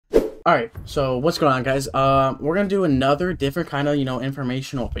Alright, so what's going on, guys? We're gonna do another different kind of,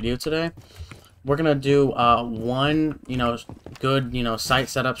 informational video today. We're gonna do, one, good, site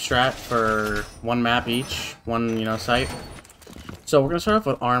setup strat for one map each, one, site. So we're gonna start off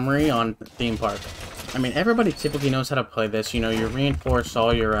with Armory on Theme Park. I mean, everybody typically knows how to play this. You reinforce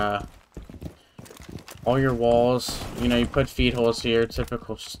all your walls. You put feed holes here,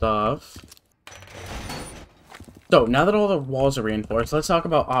 typical stuff. So, now that all the walls are reinforced, let's talk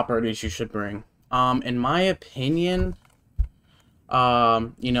about operators you should bring. In my opinion,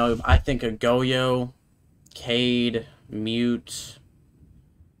 I think a Goyo, Cade, Mute,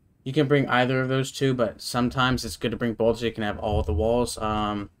 you can bring either of those two, but sometimes it's good to bring both so you can have all the walls.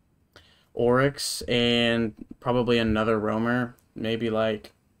 Oryx, and probably another roamer, maybe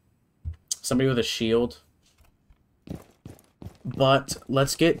like somebody with a shield. But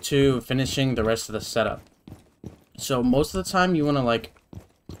let's get to finishing the rest of the setup. So most of the time you want to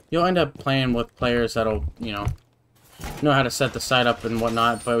you'll end up playing with players that'll, know how to set the site up and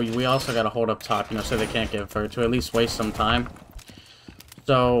whatnot, but we also got to hold up top, so they can't get further, to at least waste some time.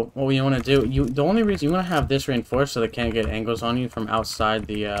 So what you want to do, the only reason you want to have this reinforced so they can't get angles on you from outside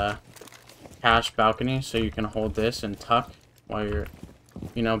the cache balcony, so you can hold this and tuck while you're,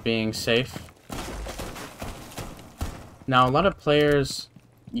 being safe. Now, a lot of players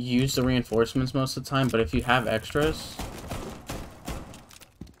use the reinforcements most of the time, but if you have extras,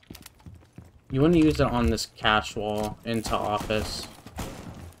 you want to use it on this cache wall into office.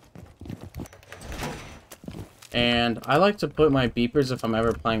 And I like to put my beepers, if I'm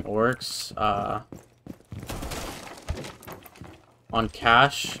ever playing Oryx, on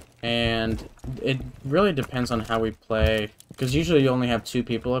cache, and it really depends on how we play, because usually you only have 2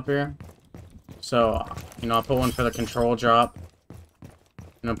 people up here. So, I'll put one for the control drop.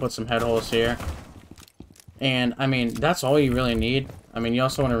 Put some head holes here. And, I mean, that's all you really need. I mean, you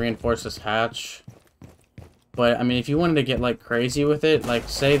also want to reinforce this hatch. But, I mean, if you wanted to get, crazy with it,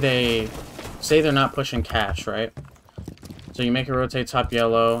 say they're not pushing cache, right? So you make it rotate top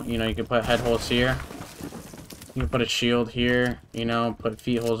yellow. You can put head holes here. You can put a shield here. Put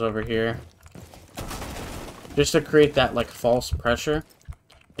feet holes over here. Just to create that, false pressure.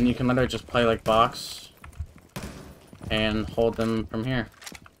 And you can literally just play, box. And hold them from here.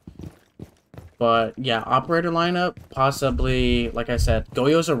 But, yeah, operator lineup, possibly, like I said,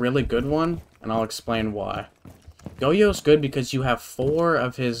 Goyo's a really good one, and I'll explain why. Goyo's good because you have 4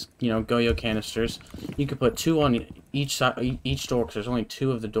 of his, Goyo canisters. You could put 2 on each side, each door, because there's only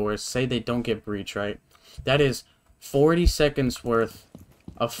 2 of the doors. Say they don't get breached, right? That is 40 seconds worth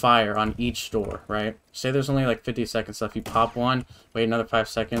of fire on each door, right? Say there's only 50 seconds left. You pop one, wait another 5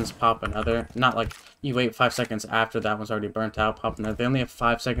 seconds, pop another. Not like you wait 5 seconds after that one's already burnt out, pop another. They only have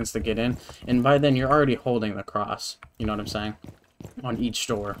 5 seconds to get in, and by then you're already holding the cross. You know what I'm saying? On each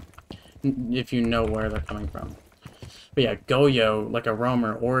door, if you know where they're coming from. But yeah, Goyo, like a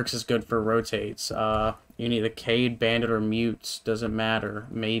roamer. Oryx is good for rotates. You need a Cade, Bandit, or Mute. Doesn't matter.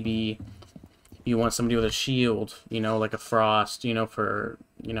 Maybe you want somebody with a shield, like a Frost, for,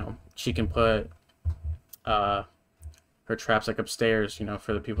 she can put her traps upstairs,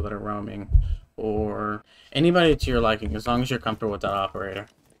 for the people that are roaming, or anybody to your liking, as long as you're comfortable with that operator.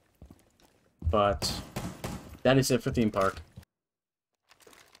 But that is it for Theme Park.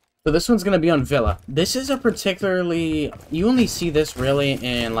 So this one's going to be on Villa. This is a particularly, you only see this really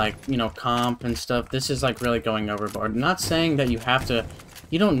in comp and stuff. This is really going overboard. Not saying that you have to,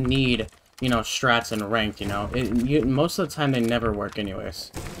 you don't need strats and ranked, most of the time they never work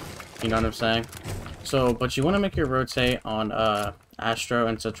anyways. You know what I'm saying? So, but you want to make your rotate on, Astro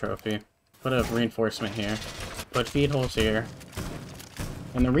into Trophy. Put a reinforcement here. Put feed holes here.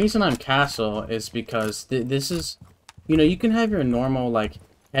 And the reason I'm Castle is because this is, you can have your normal,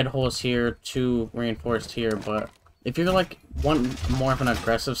 head holes here, 2 reinforced here, but if you're, want more of an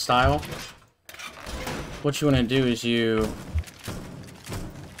aggressive style, what you want to do is you're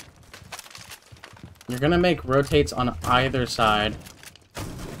going to make rotates on either side,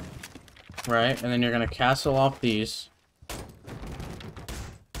 right? And then you're going to castle off these.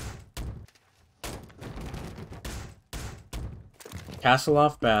 Castle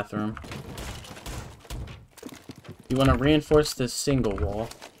off bathroom. You want to reinforce this single wall.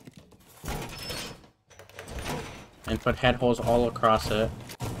 And put head holes all across it.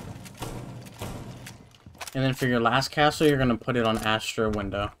 And then for your last castle, you're going to put it on Astro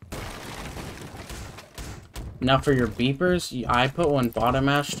window. Now for your beepers, I put one bottom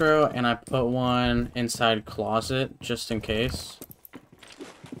Astro, and I put one inside closet, just in case.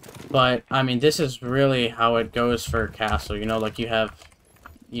 But, I mean, this is really how it goes for castle. You have,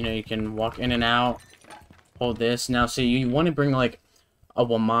 you can walk in and out, hold this. Now, see, you want to bring, A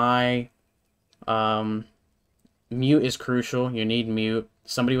Wamai. Mute is crucial. You need mute.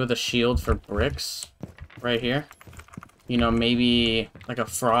 Somebody with a shield for bricks right here. You know, maybe like a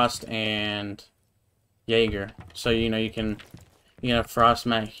Frost and Jaeger. So, you know, you can have Frost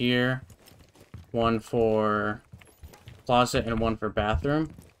mat here. One for closet and one for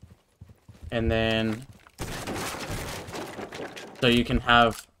bathroom. And then, so you can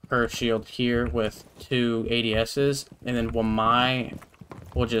have her shield here with 2 ADSs. And then Wamai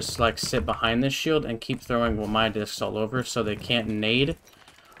will just like sit behind this shield and keep throwing Wamai discs all over so they can't nade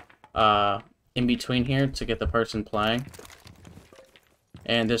in between here to get the person playing.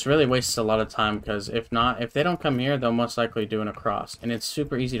 And this really wastes a lot of time because if they don't come here, they'll most likely do an across. And it's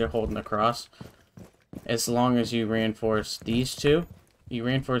super easy to hold an across as long as you reinforce these two. You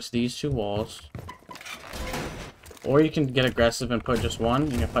reinforce these 2 walls. Or you can get aggressive and put just one.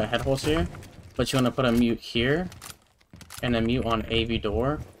 You can put head holes here. But you want to put a mute here. And a mute on AV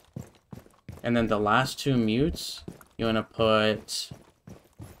door. And then the last 2 mutes, you want to put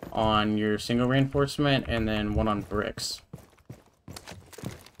on your single reinforcement and then one on bricks.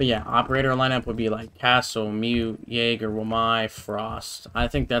 But yeah, operator lineup would be like Castle, Mute, Jaeger, Wamai, Frost. I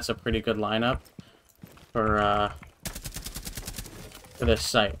think that's a pretty good lineup for this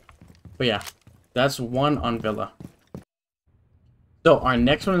site. But yeah, that's one on Villa. So our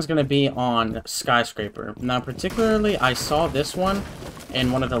next one is going to be on Skyscraper. Now, particularly, I saw this one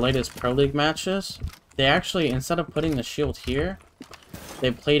in one of the latest Pro League matches. They actually, instead of putting the shield here, they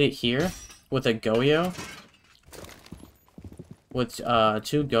played it here with a Goyo. With 2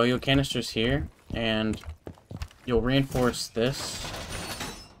 Goyo canisters here. And you'll reinforce this.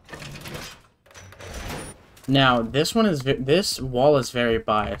 Now, this wall is very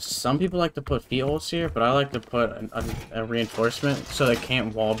biased. Some people like to put feet holes here, but I like to put a reinforcement so they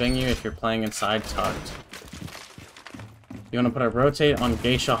can't wallbang you if you're playing inside tucked. You want to put a rotate on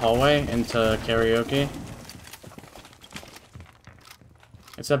Geisha Hallway into Karaoke.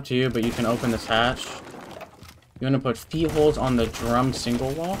 It's up to you, but you can open this hatch. You want to put feet holes on the drum single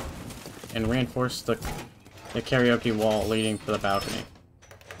wall and reinforce the Karaoke wall leading to the balcony.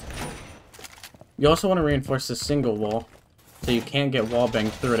 You also want to reinforce the single wall, so you can't get wall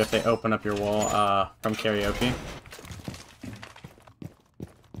banged through it if they open up your wall from Karaoke.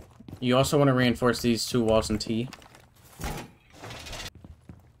 You also want to reinforce these 2 walls in T.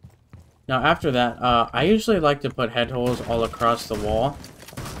 Now after that, I usually like to put head holes all across the wall.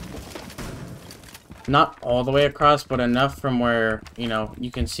 Not all the way across, but enough from where, you know, you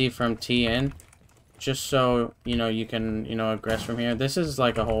can see from T in. Just so, you know, you can, you know, aggress from here. This is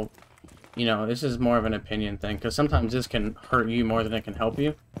like a whole... You know, this is more of an opinion thing, because sometimes this can hurt you more than it can help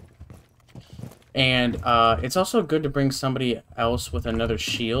you. And it's also good to bring somebody else with another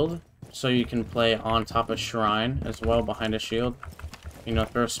shield, so you can play on top of Shrine as well, behind a shield. You know,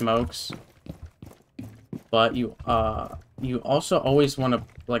 throw smokes. But you also always want to,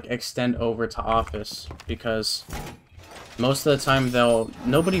 like, extend over to Office, because most of the time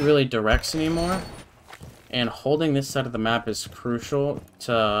nobody really directs anymore. And holding this side of the map is crucial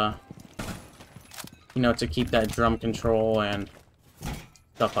to... You know, to keep that drum control and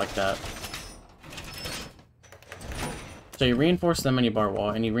stuff like that. So you reinforce the minibar wall,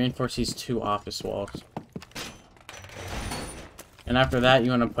 and you reinforce these 2 office walls. And after that,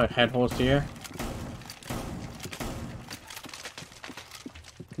 you want to put head holes here.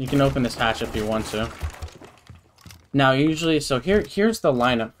 You can open this hatch if you want to. Now, usually, so here's the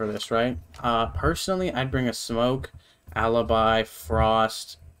lineup for this, right? Personally, I'd bring a Smoke, Alibi,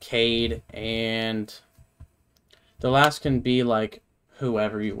 Frost, Cade, and the last can be like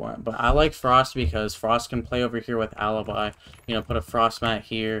whoever you want. But I like Frost because Frost can play over here with Alibi. You know, put a Frost mat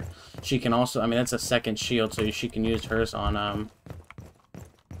here. She can also, I mean, that's a second shield, so she can use hers on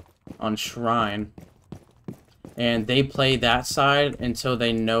Shrine. And they play that side until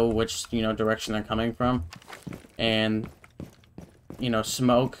they know which, you know, direction they're coming from. And, you know,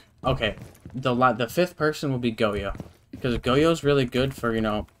 Smoke. Okay, the 5th person will be Goyo. Because Goyo's really good for, you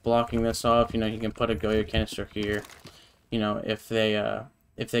know, blocking this off. You know, you can put a Goyo canister here. You know, if they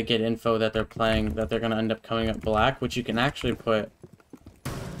get info that they're playing, that they're going to end up coming up black, which you can actually put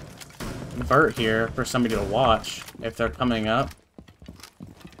Vert here for somebody to watch if they're coming up.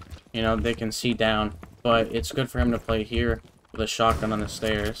 You know, they can see down. But it's good for him to play here with a shotgun on the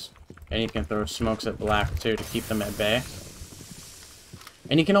stairs. And you can throw smokes at black, too, to keep them at bay.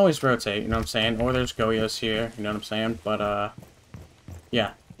 And you can always rotate, you know what I'm saying? Or there's Goyos here, you know what I'm saying? But,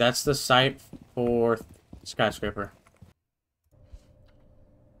 yeah, that's the site for Skyscraper.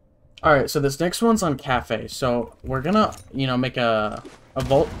 Alright, so this next one's on Cafe. So, we're gonna, you know, make a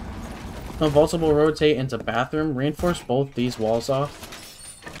vaultable rotate into bathroom. Reinforce both these walls off.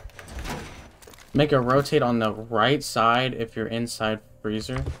 Make a rotate on the right side if you're inside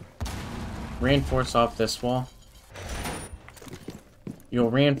freezer. Reinforce off this wall.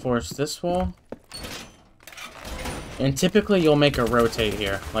 You'll reinforce this wall. And typically you'll make a rotate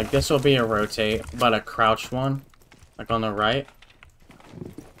here. Like this will be a rotate, but a crouched one. Like on the right.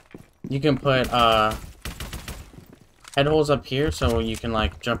 You can put head holes up here so you can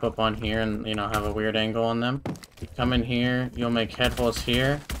like jump up on here and, you know, have a weird angle on them. You come in here, you'll make head holes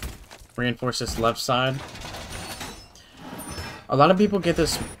here. Reinforce this left side. A lot of people get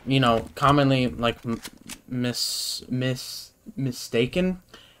this, you know, commonly like mistaken.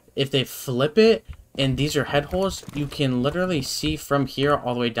 If they flip it and these are head holes, you can literally see from here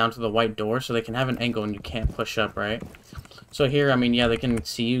all the way down to the white door, so they can have an angle and you can't push up, right? So here, I mean, yeah, they can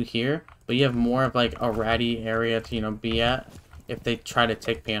see you here, but you have more of like a ratty area to, you know, be at if they try to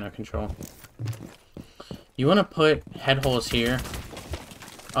take piano control. You want to put head holes here.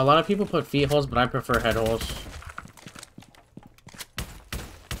 A lot of people put feet holes, but I prefer head holes.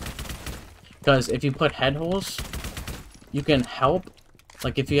 Because if you put head holes, you can help.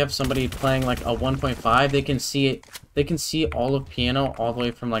 Like if you have somebody playing like a 1.5, they can see it. They can see all of piano all the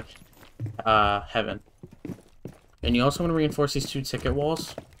way from like heaven. And you also want to reinforce these two ticket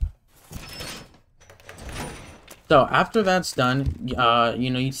walls. So after that's done, you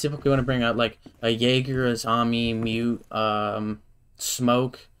know, you typically want to bring out like a Jaeger, a zombie, mute,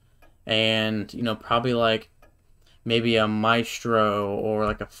 smoke, and, you know, probably like maybe a maestro or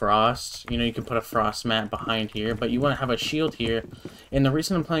like a frost. You know, you can put a frost mat behind here, but you want to have a shield here. And the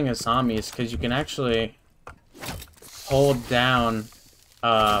reason I'm playing a zombie is because you can actually hold down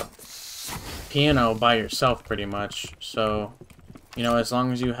piano by yourself pretty much. So, you know, as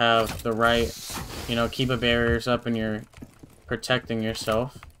long as you have the right, you know, keep barriers up and you're protecting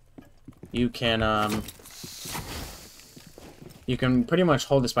yourself, you can pretty much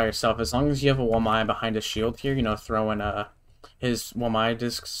hold this by yourself. As long as you have a Wamai behind a shield here, you know, throw in his Wamai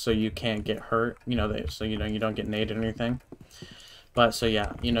discs so you can't get hurt, you know, so you know you don't get naded or anything. But so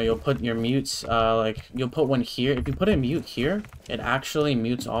yeah, you know, you'll put your mutes, like you'll put one here. If you put a mute here, it actually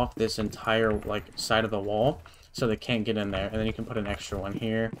mutes off this entire like side of the wall, so they can't get in there. And then you can put an extra one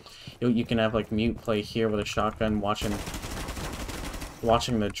here. You can have like mute play here with a shotgun, watching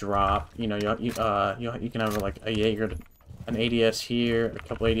the drop. You know, you can have like a Jaeger, an ADS here, a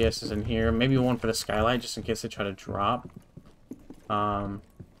couple ADSs in here, maybe one for the skylight just in case they try to drop. And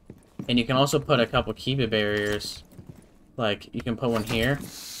you can also put a couple keep barriers. Like, you can put one here,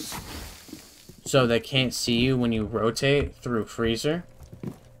 so they can't see you when you rotate through freezer.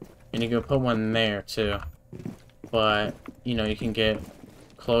 And you can put one there, too. But, you know, you can get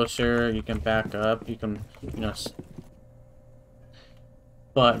closer, you can back up, you can, you know...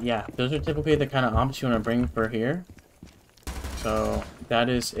 But, yeah, those are typically the kind of ops you want to bring for here. So, that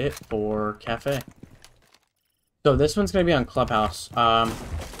is it for Cafe. So, this one's going to be on Clubhouse.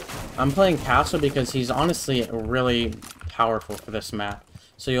 I'm playing Castle because he's honestly really powerful for this map.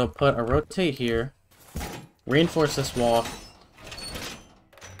 So you'll put a rotate here, reinforce this wall.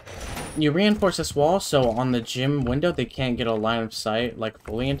 You reinforce this wall so on the gym window they can't get a line of sight, like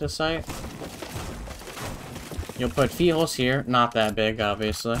fully into sight. You'll put feet holes here, not that big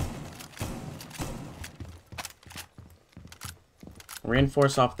obviously.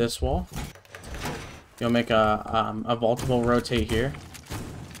 Reinforce off this wall. You'll make a vaultable rotate here.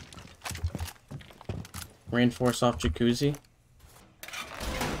 Reinforce off jacuzzi.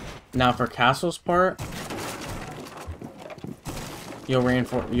 Now for castle's part,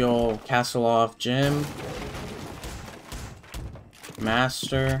 you'll castle off gym,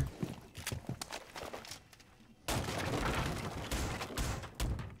 master,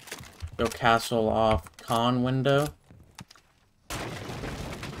 you'll castle off con window.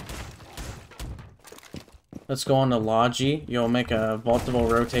 Let's go on to Logi. You'll make a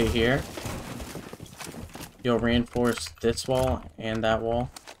vaultable rotate here. You'll reinforce this wall and that wall.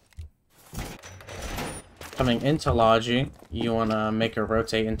 Coming into Logi, you want to make a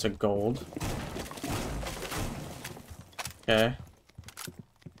rotate into gold. Okay.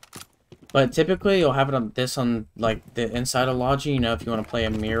 But typically, you'll have it on this on like the inside of Logi. You know, if you want to play a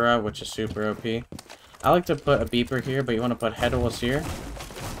Mira, which is super OP. I like to put a beeper here, but you want to put head holes here.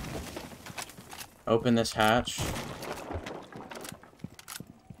 Open this hatch.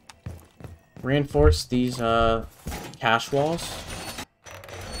 Reinforce these cache walls.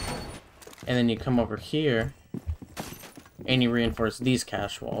 And then you come over here and you reinforce these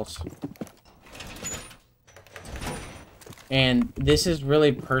cache walls. And this is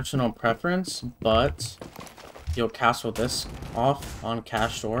really personal preference, but you'll castle this off on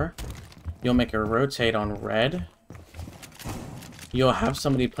cache door. You'll make a rotate on red. You'll have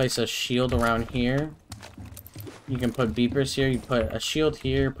somebody place a shield around here. You can put beepers here. You put a shield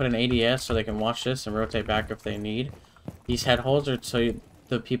here, put an ADS so they can watch this and rotate back if they need. These head holes are so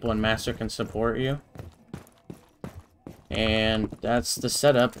the people in Master can support you. And that's the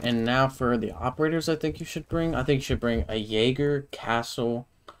setup. And now for the operators, I think you should bring a Jaeger, Castle,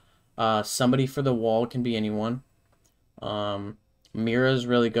 somebody for the wall, can be anyone. Mira's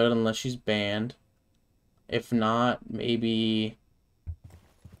really good unless she's banned. If not, maybe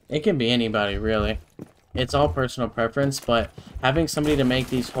it can be anybody, really. It's all personal preference, but having somebody to make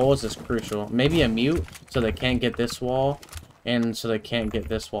these holes is crucial. Maybe a mute, so they can't get this wall, and so they can't get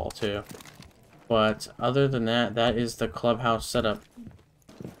this wall too. But other than that, that is the clubhouse setup.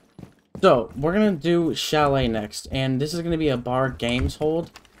 So, we're going to do Chalet next, and this is going to be a bar games hold.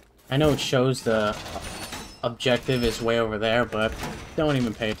 I know it shows the objective is way over there, but don't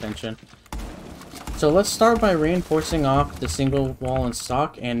even pay attention. So let's start by reinforcing off the single wall in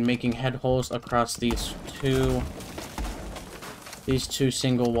stock and making head holes across these two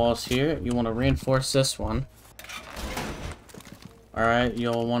single walls here. You want to reinforce this one. Alright,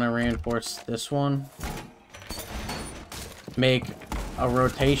 you'll want to reinforce this one. Make a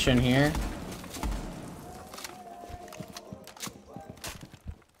rotation here.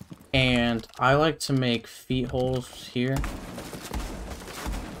 And I like to make feet holes here.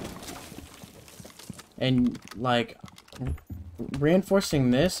 And, like, reinforcing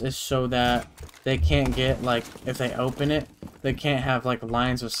this is so that they can't get, like, if they open it, they can't have, like,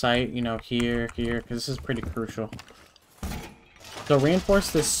 lines of sight, you know, here, because this is pretty crucial. So reinforce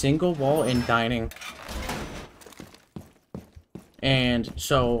this single wall in dining. And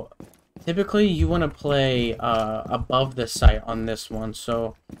so, typically, you want to play above the sight on this one.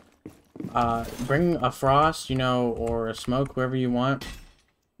 So, bring a frost, you know, or a smoke, wherever you want.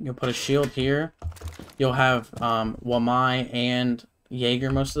 You'll put a shield here. You'll have Wamai and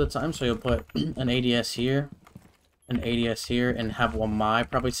Jaeger most of the time, so you'll put an ADS here, and have Wamai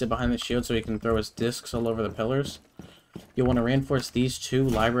probably sit behind the shield so he can throw his discs all over the pillars. You'll want to reinforce these two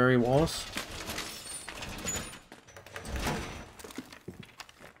library walls.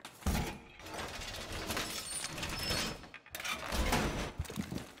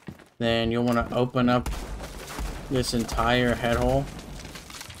 Then you'll want to open up this entire head hole.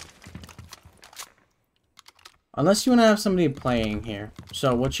 Unless you want to have somebody playing here.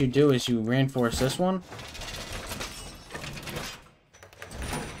 So what you do is you reinforce this one.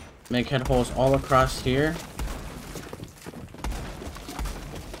 Make head holes all across here.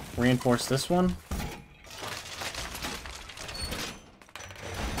 Reinforce this one.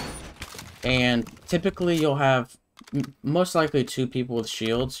 And typically you'll have most likely two people with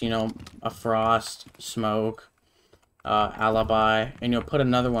shields. You know, a frost, smoke, alibi. And you'll put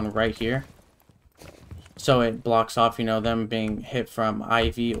another one right here. So it blocks off, you know, them being hit from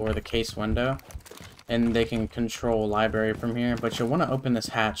Ivy or the case window. And they can control library from here. But you'll want to open this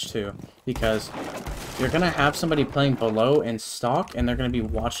hatch too. Because you're going to have somebody playing below in stock. And they're going to be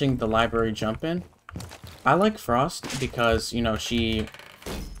watching the library jump in. I like Frost because, you know, you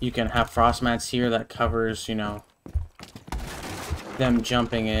can have frost mats here that covers, you know, them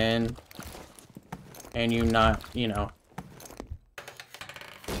jumping in. And you not, you know,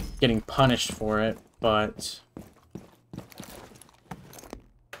 getting punished for it. But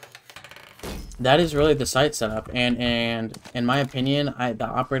that is really the site setup, and in my opinion, the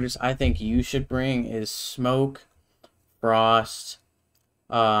operators I think you should bring is Smoke, Frost,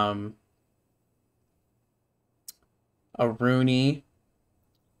 a Rooney,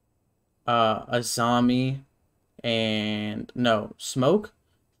 a Zombie, and no, Smoke,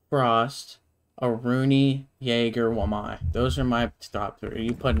 Frost, a Rooney, Jaeger, Wamai. Those are my top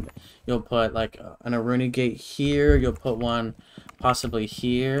three. You'll put like an Aruni gate here. You'll put one possibly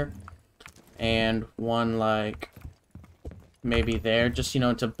here, and one like maybe there, just, you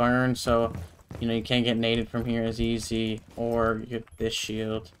know, to burn, so you know you can't get naded from here as easy, or you get this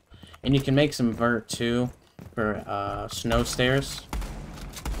shield. And you can make some vert too for snow stairs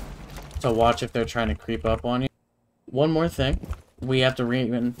to watch if they're trying to creep up on you. One more thing. We have to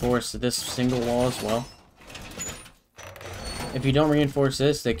reinforce this single wall as well. If you don't reinforce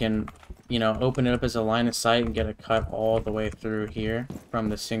this, they can, you know, open it up as a line of sight and get a cut all the way through here from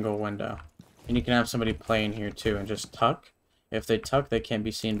the single window. And you can have somebody play in here too and just tuck. If they tuck, they can't be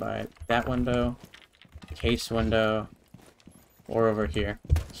seen by that window, case window, or over here.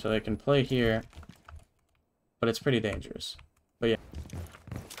 So they can play here, but it's pretty dangerous. But yeah.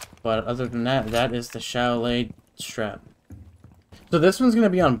 But other than that, that is the Chalet Strat. So this one's going to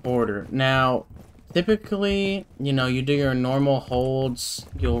be on border. Now, typically, you know, you do your normal holds.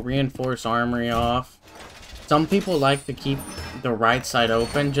 You'll reinforce armory off. Some people like to keep the right side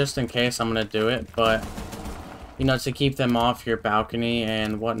open just in case I'm gonna do it, but you know, to keep them off your balcony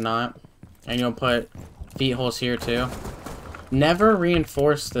and whatnot. And you'll put feet holes here too. Never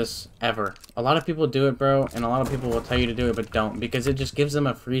reinforce this ever. A lot of people do it, bro, and a lot of people will tell you to do it, but don't, because it just gives them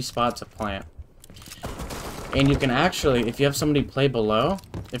a free spot to plant. And you can actually, if you have somebody play below,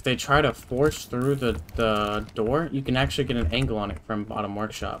 if they try to force through the door, you can actually get an angle on it from bottom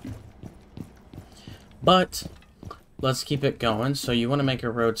workshop. But let's keep it going. So you want to make a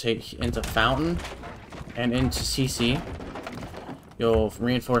rotate into fountain and into CC. You'll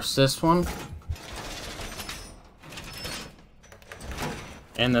reinforce this one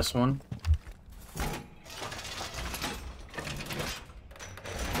and this one.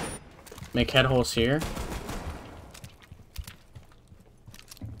 Make head holes here.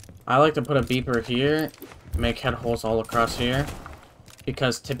 I like to put a beeper here, make head holes all across here,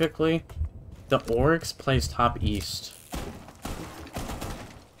 because typically the Oryx plays top east.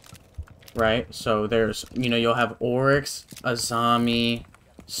 Right? So there's, you know, you'll have Oryx, Azami,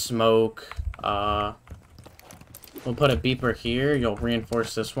 Smoke, we'll put a beeper here, you'll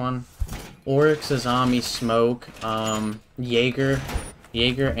reinforce this one. Oryx, Azami, Smoke, Jaeger,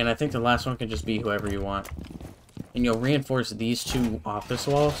 and I think the last one can just be whoever you want. And you'll reinforce these two office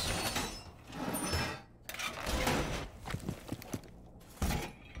walls.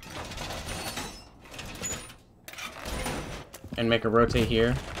 And make a rotate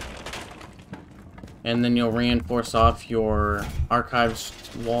here. And then you'll reinforce off your archives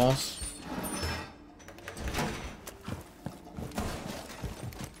walls.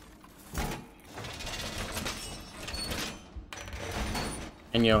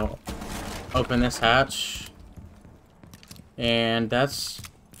 And you'll open this hatch. And that's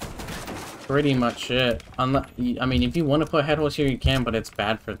pretty much it. Unless, I mean, if you want to put head holes here, you can, but it's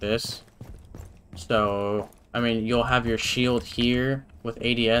bad for this. So, I mean, you'll have your shield here with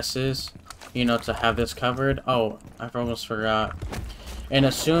ADSs, you know, to have this covered. Oh, I almost forgot. And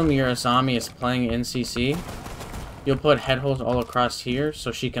assume your Azami is playing in CC. You'll put head holes all across here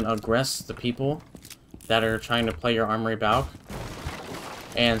so she can aggress the people that are trying to play your armory balk.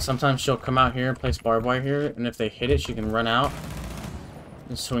 And sometimes she'll come out here and place barbed wire here, and if they hit it, she can run out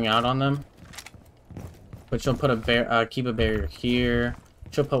and swing out on them. But she'll put a keep a barrier here.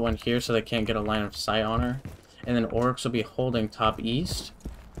 She'll put one here so they can't get a line of sight on her. And then Oryx will be holding top east,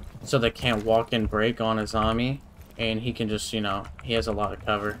 so they can't walk and break on Azami, and he can just, you know, he has a lot of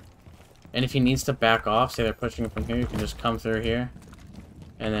cover. And if he needs to back off, say they're pushing from here, you can just come through here,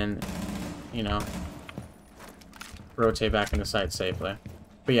 and then, you know, rotate back into sight safely.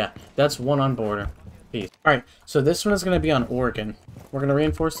 But yeah, that's one on border. Peace. Alright, so this one is going to be on Oregon. We're going to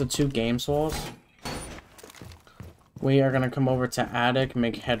reinforce the two games walls. We are going to come over to attic,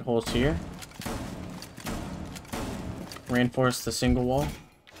 make head holes here. Reinforce the single wall.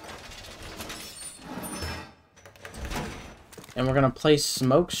 And we're going to place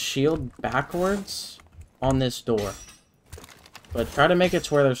Smoke's shield backwards on this door. But try to make it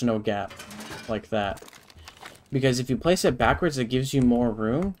to where there's no gap. Like that. Because if you place it backwards, it gives you more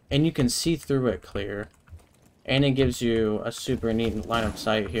room, and you can see through it clear. And it gives you a super neat line of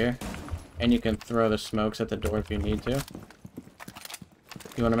sight here. And you can throw the smokes at the door if you need to.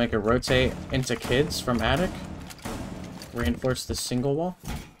 You want to make a rotate into kids from attic. Reinforce the single wall.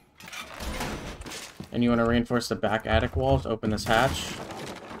 And you want to reinforce the back attic walls. Open this hatch.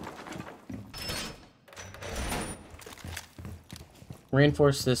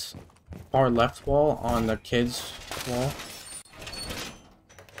 Reinforce this far left wall on the kids wall.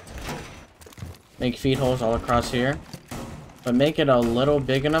 Make feed holes all across here. But make it a little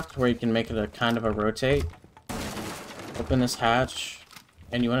big enough to where you can make it a kind of a rotate. Open this hatch.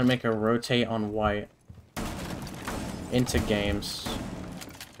 And you want to make a rotate on white. Into games.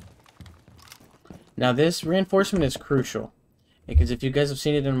 Now this reinforcement is crucial. Because if you guys have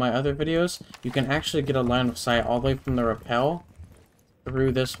seen it in my other videos, you can actually get a line of sight all the way from the rappel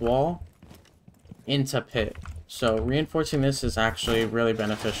through this wall into pit. So reinforcing this is actually really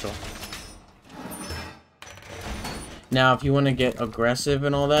beneficial. Now if you want to get aggressive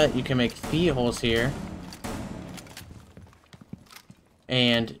and all that, you can make feed holes here.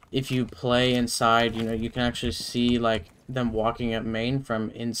 And if you play inside, you know, you can actually see like them walking at main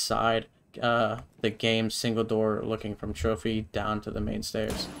from inside the game, single door, looking from trophy down to the main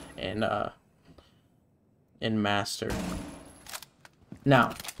stairs and in master.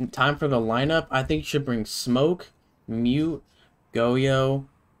 Now, time for the lineup. I think you should bring Smoke, Mute, Goyo,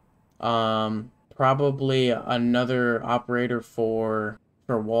 probably another operator for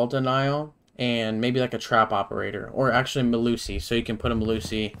wall denial, and maybe like a trap operator, or actually Melusi, so you can put a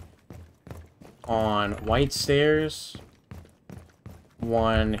Melusi on white stairs,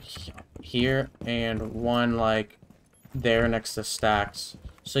 one here, and one like there next to stacks.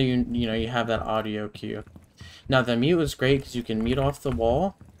 So you know you have that audio cue. Now the mute is great because you can mute off the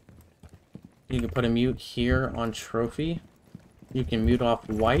wall. You can put a mute here on trophy. You can mute off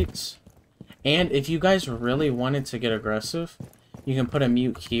whites. And if you guys really wanted to get aggressive, you can put a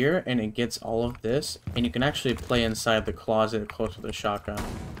mute here and it gets all of this. And you can actually play inside the closet close to the shotgun.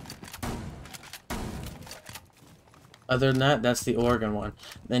 Other than that, that's the Oregon one.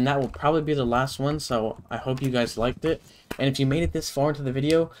 And that will probably be the last one, so I hope you guys liked it. And if you made it this far into the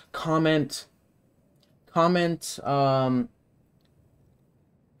video, comment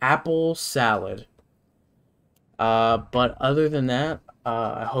apple salad. But other than that,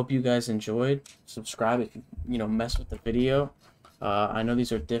 I hope you guys enjoyed. Subscribe if you mess with the video. I know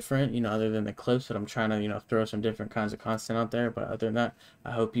these are different, other than the clips, but I'm trying to, throw some different kinds of content out there. But other than that,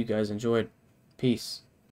 I hope you guys enjoyed. Peace.